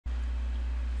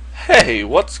Hey,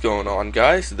 what's going on,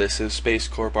 guys? This is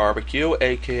Spacecorebarbecue,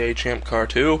 aka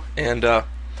ChampCar2, and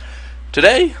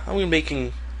today I'm going to be making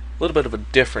a little bit of a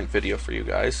different video for you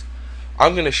guys.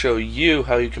 I'm going to show you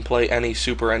how you can play any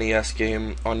Super NES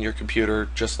game on your computer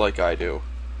just like I do.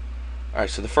 Alright,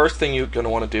 so the first thing you're going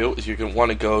to want to do is you're going to want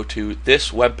to go to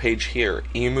this webpage here,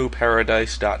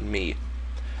 emuparadise.me.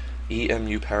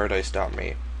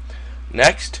 emuparadise.me.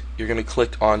 Next, you're going to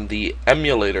click on the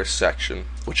emulator section,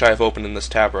 which I have open in this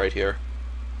tab right here.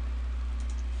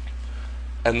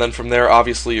 And then from there,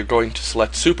 obviously, you're going to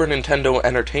select Super Nintendo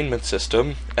Entertainment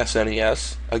System,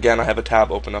 SNES. Again, I have a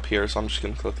tab open up here, so I'm just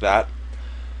going to click that.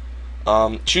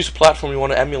 Choose a platform you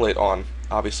want to emulate on.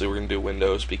 Obviously, we're going to do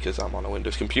Windows because I'm on a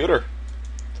Windows computer.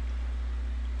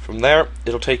 From there,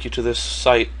 it'll take you to this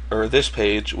site, or this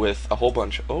page, with a whole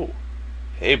bunch. Oh,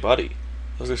 hey buddy,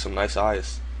 those are some nice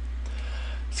eyes.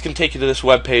 It's going to take you to this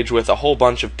web page with a whole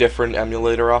bunch of different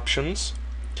emulator options.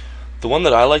 The one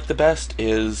that I like the best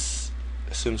is,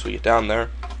 as soon as we get down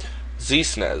there,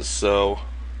 ZSNES. So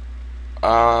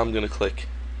I'm going to click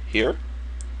here.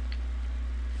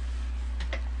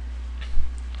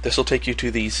 This will take you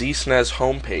to the ZSNES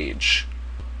homepage.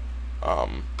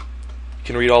 You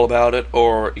can read all about it,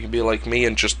 or you can be like me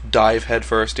and just dive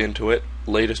headfirst into it.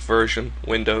 Latest version,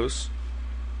 Windows.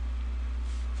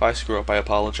 If I screw up, I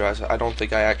apologize. I don't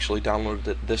think I actually downloaded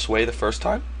it this way the first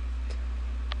time.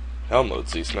 Download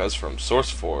ZSNES from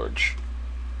SourceForge.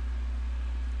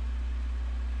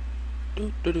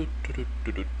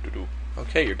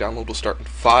 Okay, your download will start in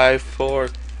 5, 4,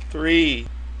 3,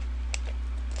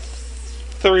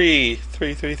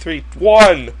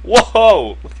 1.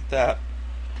 Whoa! Look at that.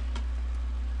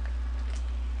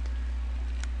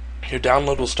 Your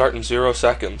download will start in 0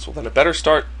 seconds. Well, then it better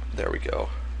start. There we go.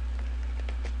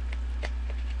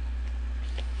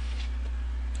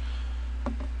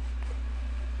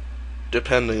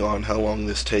 Depending on how long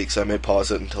this takes, I may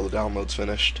pause it until the download's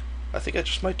finished. I think I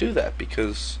just might do that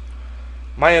because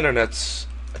my internet's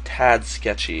a tad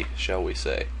sketchy, shall we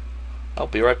say. I'll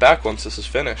be right back once this is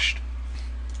finished.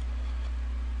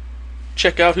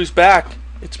 Check out who's back.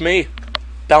 It's me.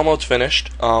 Download's finished.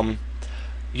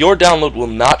 Your download will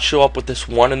not show up with this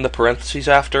 1 in the parentheses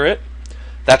after it.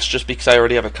 That's just because I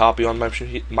already have a copy on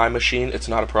my machine. It's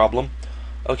not a problem.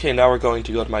 Okay, now we're going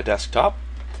to go to my desktop.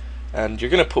 And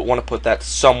you're going to want to put that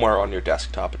somewhere on your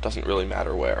desktop. It doesn't really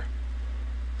matter where.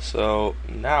 So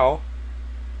now,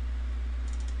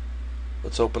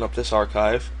 let's open up this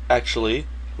archive. Actually,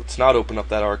 let's not open up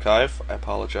that archive. I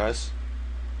apologize.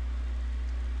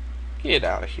 Get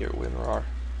out of here, WinRAR.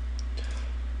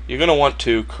 You're going to want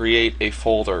to create a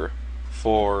folder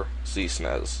for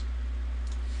ZSNES.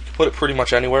 You can put it pretty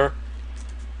much anywhere.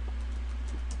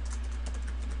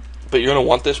 But you're going to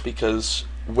want this because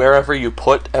wherever you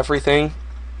put everything,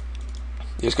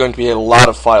 there's going to be a lot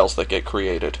of files that get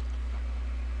created.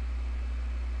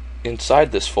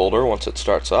 Inside this folder, once it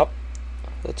starts up,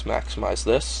 let's maximize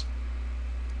this.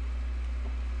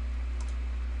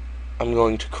 I'm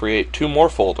going to create 2 more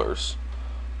folders.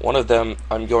 One of them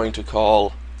I'm going to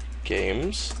call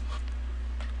Games.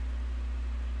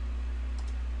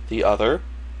 The other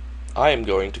I am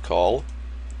going to call,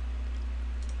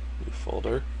 new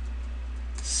folder,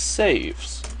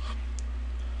 Saves.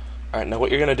 Alright, now what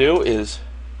you're going to do is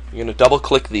you're going to double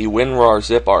click the WinRAR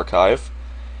zip archive.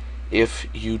 If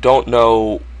you don't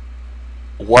know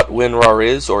what WinRAR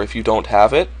is, or if you don't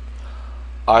have it,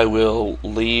 I will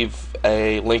leave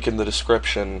a link in the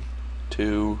description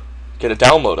to get a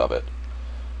download of it.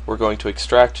 We're going to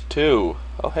extract to,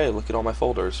 oh hey, look at all my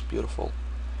folders, beautiful.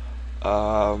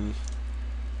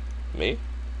 Me?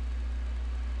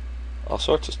 All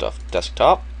sorts of stuff.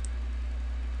 Desktop.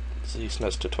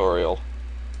 ZSNES tutorial.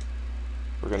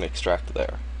 We're going to extract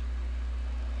there.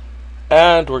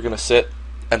 And we're going to sit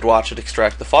and watch it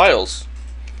extract the files.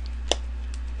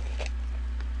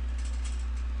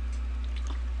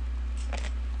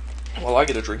 Well, I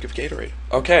get a drink of Gatorade.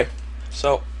 Okay,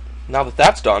 so now that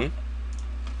that's done,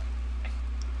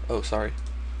 oh sorry.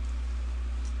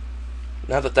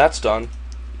 Now that that's done,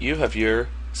 you have your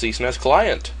ZSNES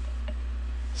client.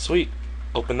 Sweet.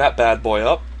 Open that bad boy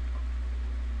up.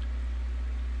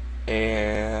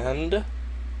 And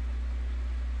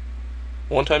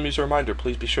one-time user reminder,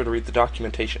 please be sure to read the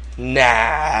documentation.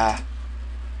 Nah!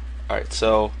 Alright,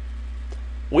 so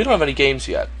we don't have any games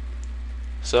yet.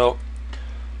 So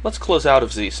let's close out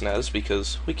of ZSNES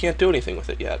because we can't do anything with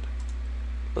it yet.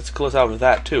 Let's close out of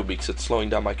that too because it's slowing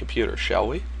down my computer, shall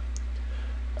we?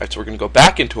 Alright, so we're going to go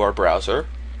back into our browser.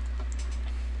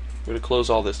 We're going to close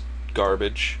all this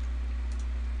garbage.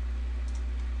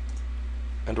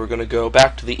 And we're going to go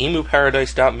back to the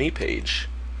emuparadise.me page.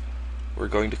 we're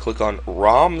going to click on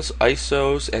ROMs,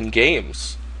 ISOs, and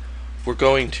games. What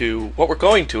we're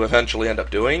going to eventually end up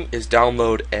doing is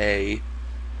download a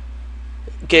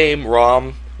game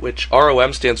ROM, which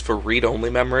ROM stands for read-only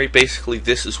memory. Basically,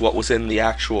 this is what was in the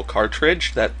actual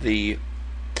cartridge that the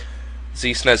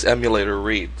ZSNES emulator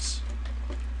reads.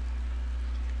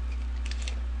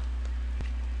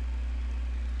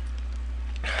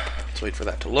 Let's wait for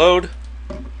that to load.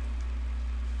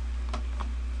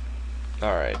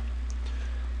 Alright.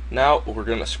 Now we're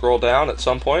going to scroll down at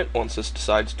some point once this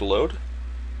decides to load.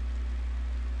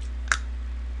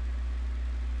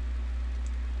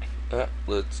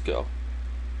 Let's go.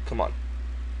 Come on.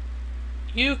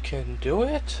 You can do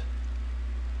it.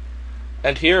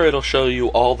 And here it'll show you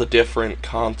all the different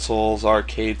consoles,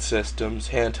 arcade systems,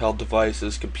 handheld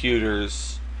devices,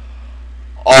 computers,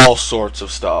 all sorts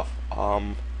of stuff.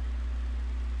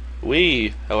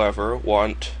 We, however,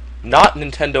 want not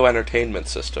Nintendo Entertainment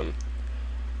System.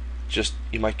 Just,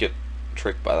 you might get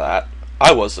tricked by that.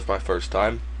 I was my first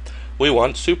time. We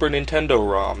want Super Nintendo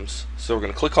ROMs. So we're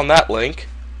going to click on that link.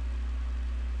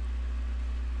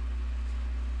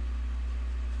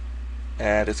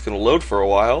 And it's going to load for a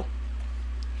while.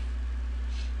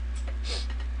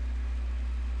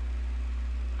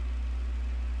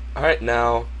 Alright,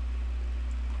 now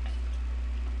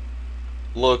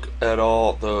look at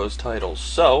all those titles.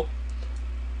 So,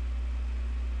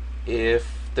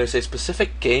 if there's a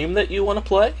specific game that you want to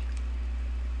play,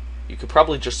 you could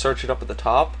probably just search it up at the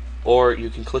top, or you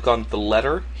can click on the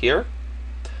letter here.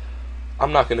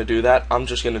 I'm not going to do that. I'm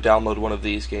just going to download one of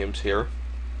these games here,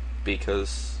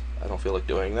 because I don't feel like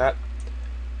doing that.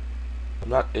 I'm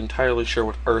not entirely sure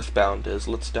what Earthbound is.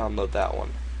 Let's download that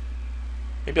one.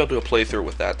 Maybe I'll do a playthrough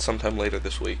with that sometime later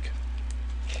this week.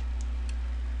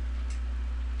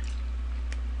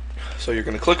 So you're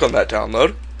going to click on that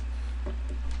download.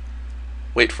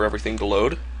 Wait for everything to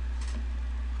load.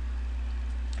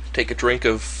 Take a drink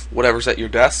of whatever's at your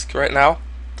desk right now.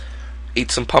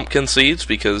 Eat some pumpkin seeds,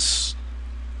 because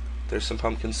there's some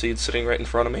pumpkin seeds sitting right in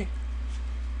front of me.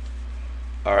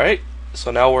 Alright, so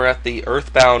now we're at the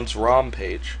Earthbound's ROM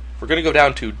page. We're going to go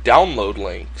down to download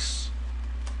links.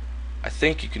 I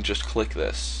think you can just click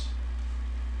this.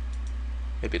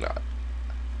 Maybe not.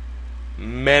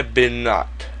 Maybe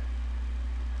not.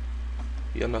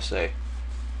 You must say.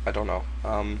 I don't know.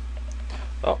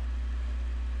 Oh.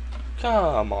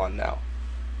 Come on now.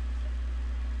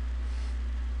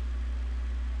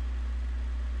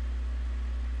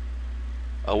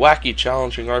 A wacky,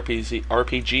 challenging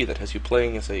RPG that has you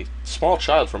playing as a small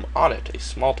child from Onit, a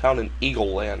small town in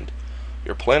Eagle Land.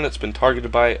 Your planet's been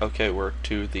targeted by... Okay, we're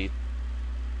to the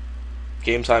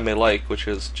games I may like, which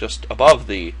is just above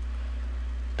the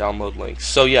download links.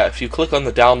 So yeah, if you click on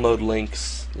the download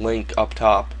links link up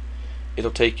top, it'll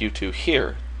take you to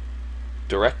here.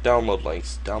 Direct download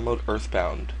links. Download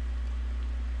Earthbound.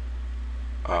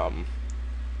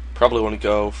 Probably want to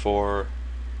go for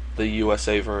the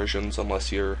USA versions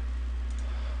unless you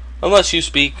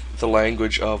speak the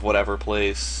language of whatever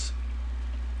place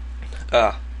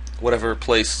other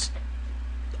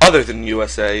than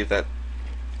USA that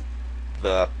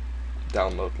the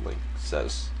download link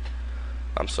says.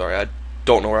 I'm sorry, I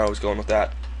don't know where I was going with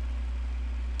that.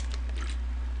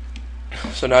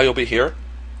 So now you'll be here.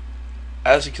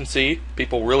 As you can see,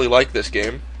 people really like this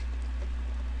game.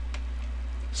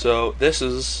 So this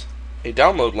is a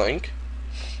download link.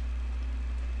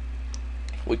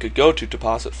 We could go to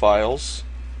deposit files,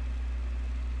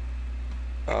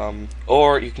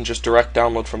 or you can just direct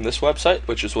download from this website,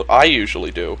 which is what I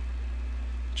usually do.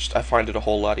 I find it a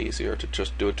whole lot easier to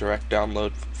just do a direct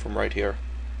download from right here.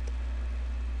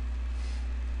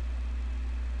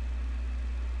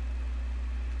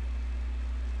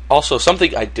 Also,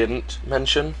 something I didn't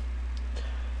mention,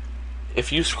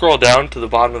 if you scroll down to the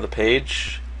bottom of the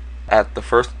page, at the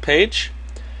first page,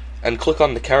 and click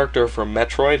on the character from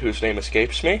Metroid, whose name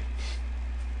escapes me,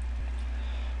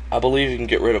 I believe you can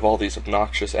get rid of all these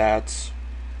obnoxious ads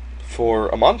for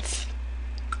a month,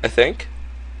 I think.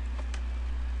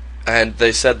 And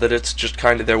they said that it's just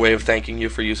kind of their way of thanking you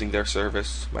for using their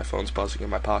service. My phone's buzzing in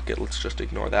my pocket, let's just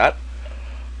ignore that.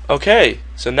 Okay,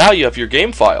 so now you have your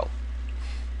game file.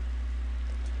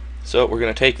 So we're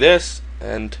going to take this,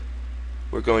 and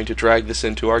we're going to drag this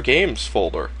into our games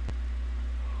folder.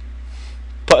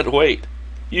 But wait,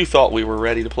 you thought we were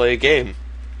ready to play a game.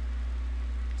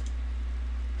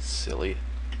 Silly.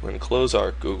 We're going to close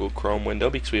our Google Chrome window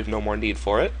because we have no more need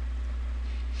for it.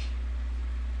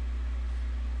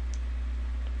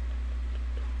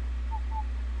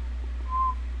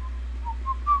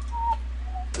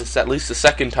 This is at least the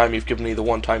second time you've given me the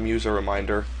one-time user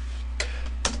reminder.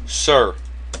 Sir,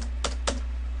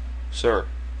 Sir,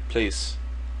 please.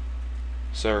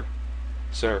 Sir.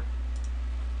 Sir.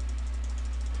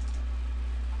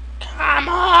 Come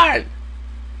on!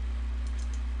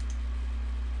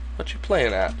 What you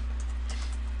playing at?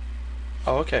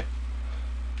 Oh, okay.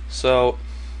 So,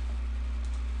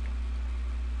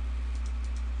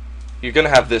 you're going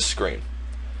to have this screen.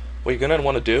 What you're going to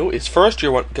want to do is first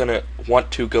you're going to want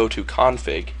to go to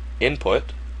config,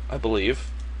 input, I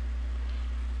believe.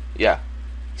 Yeah.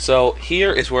 So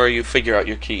here is where you figure out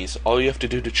your keys. All you have to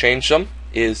do to change them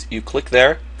is you click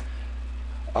there.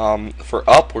 For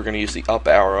up, we're going to use the up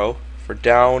arrow. For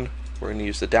down, we're going to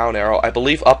use the down arrow. I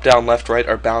believe up, down, left, right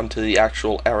are bound to the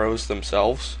actual arrows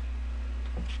themselves.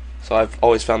 So I've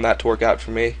always found that to work out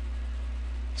for me.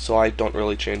 So I don't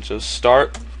really change those.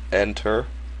 Start, enter,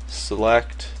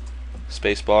 select,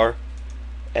 spacebar,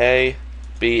 A,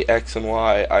 B, X, and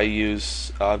Y. I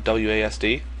use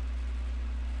WASD.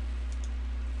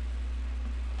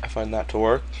 I find that to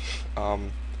work.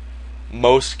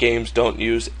 Most games don't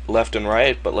use left and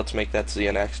right, but let's make that Z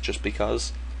and X just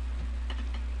because.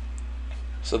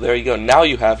 So there you go. Now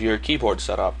you have your keyboard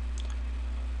set up.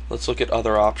 Let's look at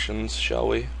other options, shall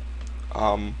we?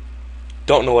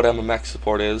 Don't know what MMX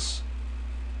support is.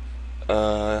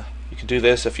 You can do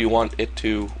this if you want it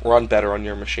to run better on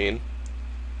your machine.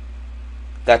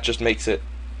 That just makes it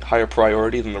higher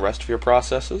priority than the rest of your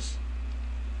processes.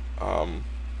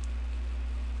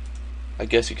 I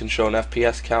guess you can show an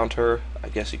FPS counter. I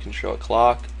guess you can show a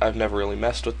clock. I've never really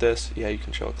messed with this. Yeah, you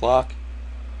can show a clock.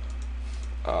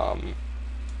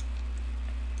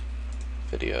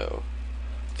 Video.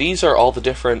 These are all the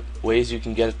different ways you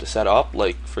can get it to set up.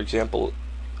 Like, for example,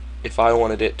 if I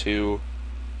wanted it to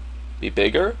be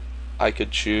bigger, I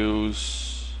could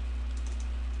choose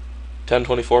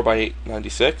 1024 by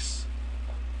 896.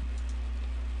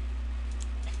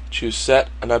 Choose set,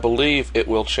 and I believe it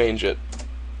will change it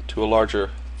to a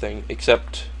larger thing,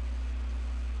 except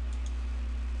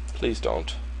please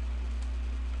don't.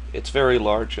 It's very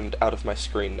large and out of my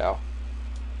screen now.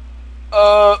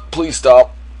 Please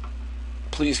stop.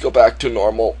 Please go back to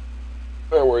normal.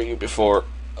 Where were you before?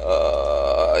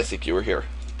 I think you were here.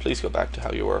 Please go back to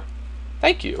how you were.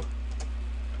 Thank you.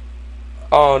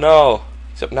 Oh no.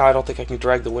 Except now I don't think I can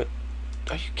drag the Are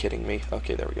you kidding me?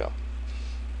 Okay, there we go.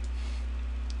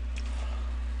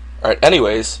 Alright,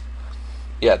 anyways.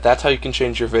 Yeah, that's how you can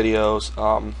change your videos.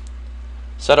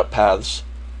 Setup paths.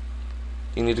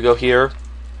 You need to go here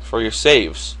for your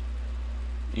saves.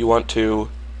 You want to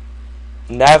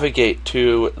navigate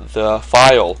to the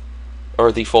file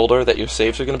or the folder that your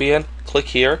saves are going to be in. Click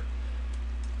here.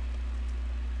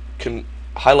 Can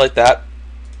highlight that,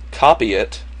 copy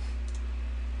it,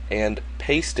 and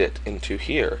paste it into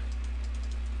here.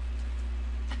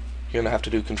 You're going to have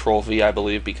to do Control V, I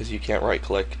believe, because you can't right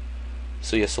click.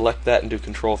 So you select that and do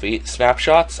Control V.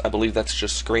 Snapshots, I believe that's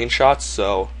just screenshots,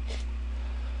 so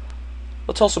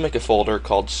let's also make a folder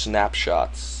called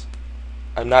Snapshots.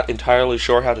 I'm not entirely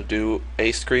sure how to do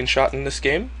a screenshot in this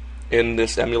game, in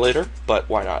this emulator, but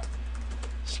why not?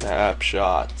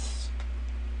 Snapshots.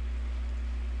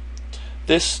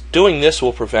 Doing this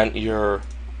will prevent your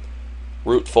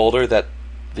root folder that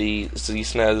the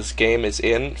ZSNES game is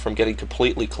in from getting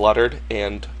completely cluttered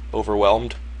and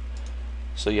overwhelmed.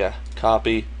 So yeah,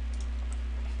 copy,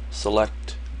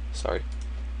 select,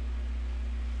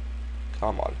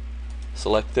 come on,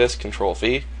 select this, Control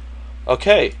V.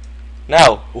 Okay,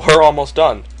 now we're almost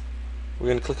done. We're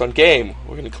going to click on Game,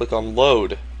 we're going to click on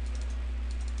Load.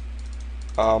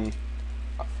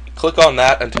 Click on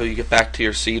that until you get back to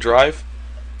your C drive,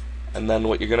 and then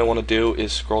what you're going to want to do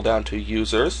is scroll down to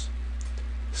Users,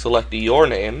 select your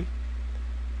name,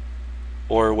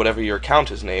 or whatever your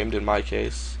account is named, in my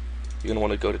case. You're going to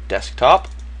want to go to Desktop.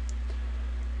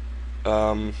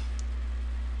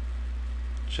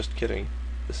 Just kidding.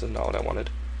 This is not what I wanted.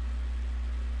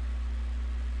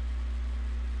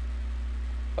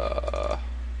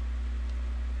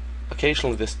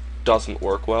 Occasionally this doesn't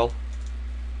work well.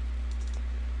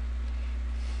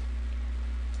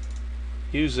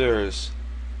 Users.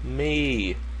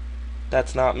 Me.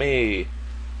 That's not me.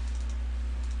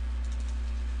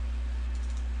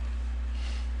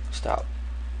 Stop.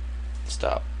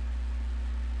 Stop.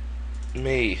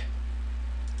 Me.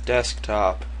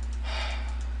 Desktop.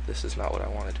 This is not what I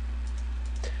wanted.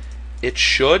 It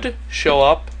should show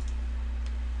up.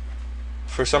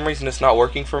 For some reason it's not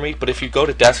working for me, but if you go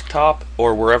to desktop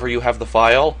or wherever you have the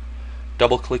file,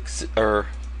 double click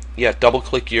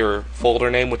your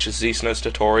folder name, which is ZSNES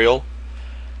tutorial,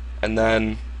 and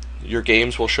then your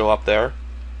games will show up there.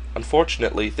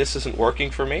 Unfortunately, this isn't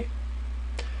working for me,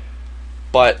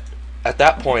 but at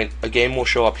that point a game will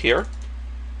show up here,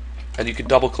 and you can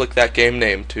double click that game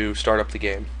name to start up the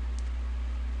game.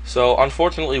 So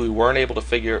unfortunately we weren't able to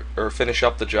finish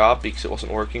up the job because it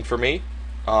wasn't working for me.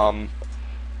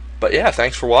 But yeah,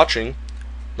 thanks for watching.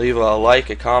 Leave a like,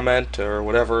 a comment, or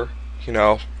whatever, you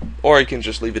know, or you can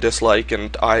just leave a dislike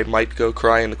and I might go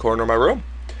cry in the corner of my room.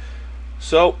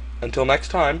 So, until next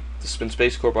time, this has been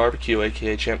Spacecorebarbecue,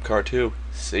 aka ChampCar2.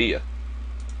 See ya.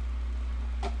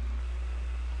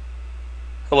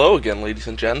 Hello again, ladies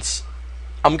and gents.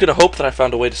 I'm gonna hope that I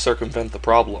found a way to circumvent the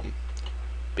problem,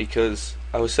 because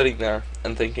I was sitting there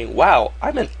and thinking, wow,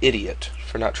 I'm an idiot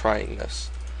for not trying this.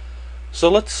 So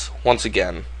let's, once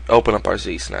again, open up our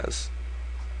ZSNES.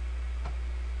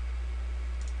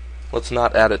 Let's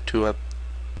not add it to a...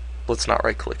 Let's not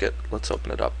right-click it. Let's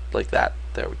open it up like that.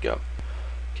 There we go.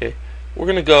 Okay, we're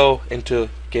going to go into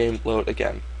game load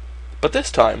again. But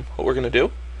this time, what we're going to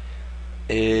do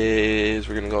is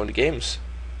we're going to go into games,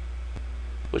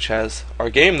 which has our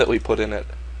game that we put in it.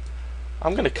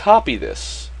 I'm going to copy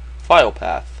this file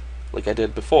path like I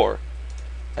did before,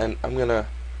 and I'm going to...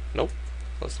 Nope.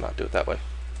 Let's not do it that way.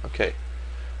 Okay.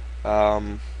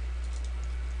 No?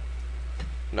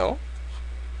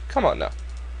 Come on now.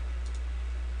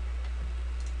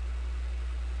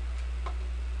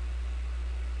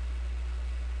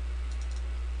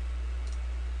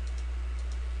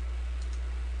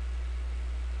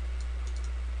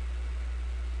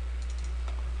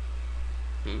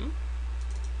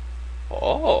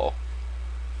 Oh.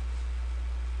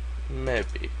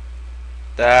 Maybe.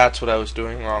 That's what I was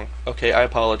doing wrong. Okay, I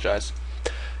apologize.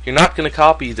 You're not going to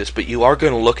copy this, but you are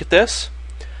going to look at this,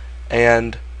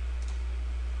 and...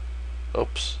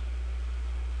 Oops.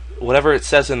 Whatever it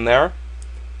says in there,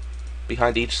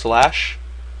 behind each slash.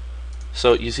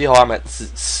 So, you see how I'm at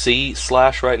C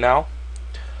slash right now?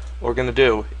 What we're going to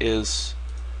do is,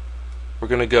 we're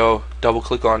going to go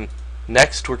double-click on...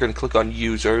 Next, we're going to click on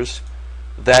Users,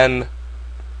 then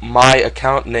my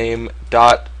account name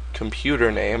dot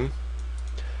computer name,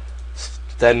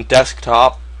 then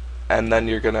desktop, and then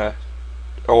you're gonna,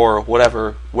 or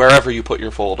whatever, wherever you put your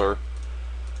folder.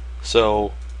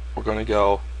 So we're gonna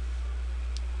go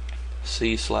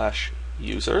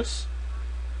C/users,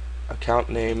 account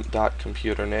name dot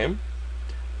computer name,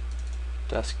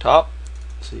 desktop,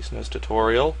 ZSNES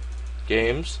tutorial,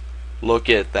 games. Look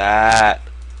at that!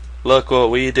 Look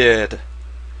what we did!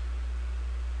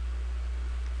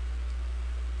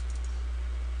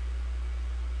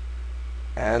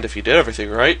 And if you did everything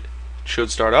right, it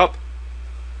should start up.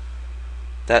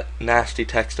 That nasty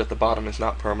text at the bottom is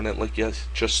not permanent, like you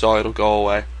just saw. It'll go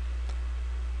away.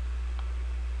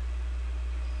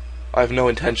 I have no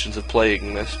intentions of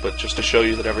playing this, but just to show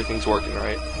you that everything's working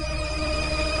right.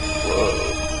 Whoa.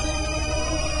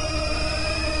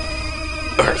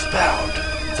 Earthbound,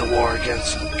 the war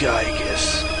against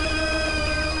Gygus.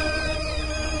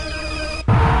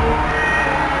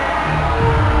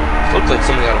 Looks like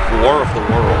something out of War of the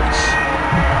Worlds.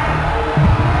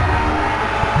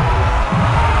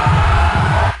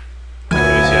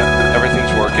 Anyways, yeah,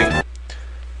 everything's working.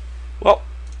 Well,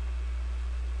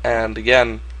 and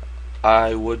again,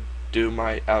 I would do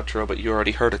my outro, but you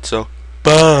already heard it, so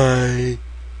bye!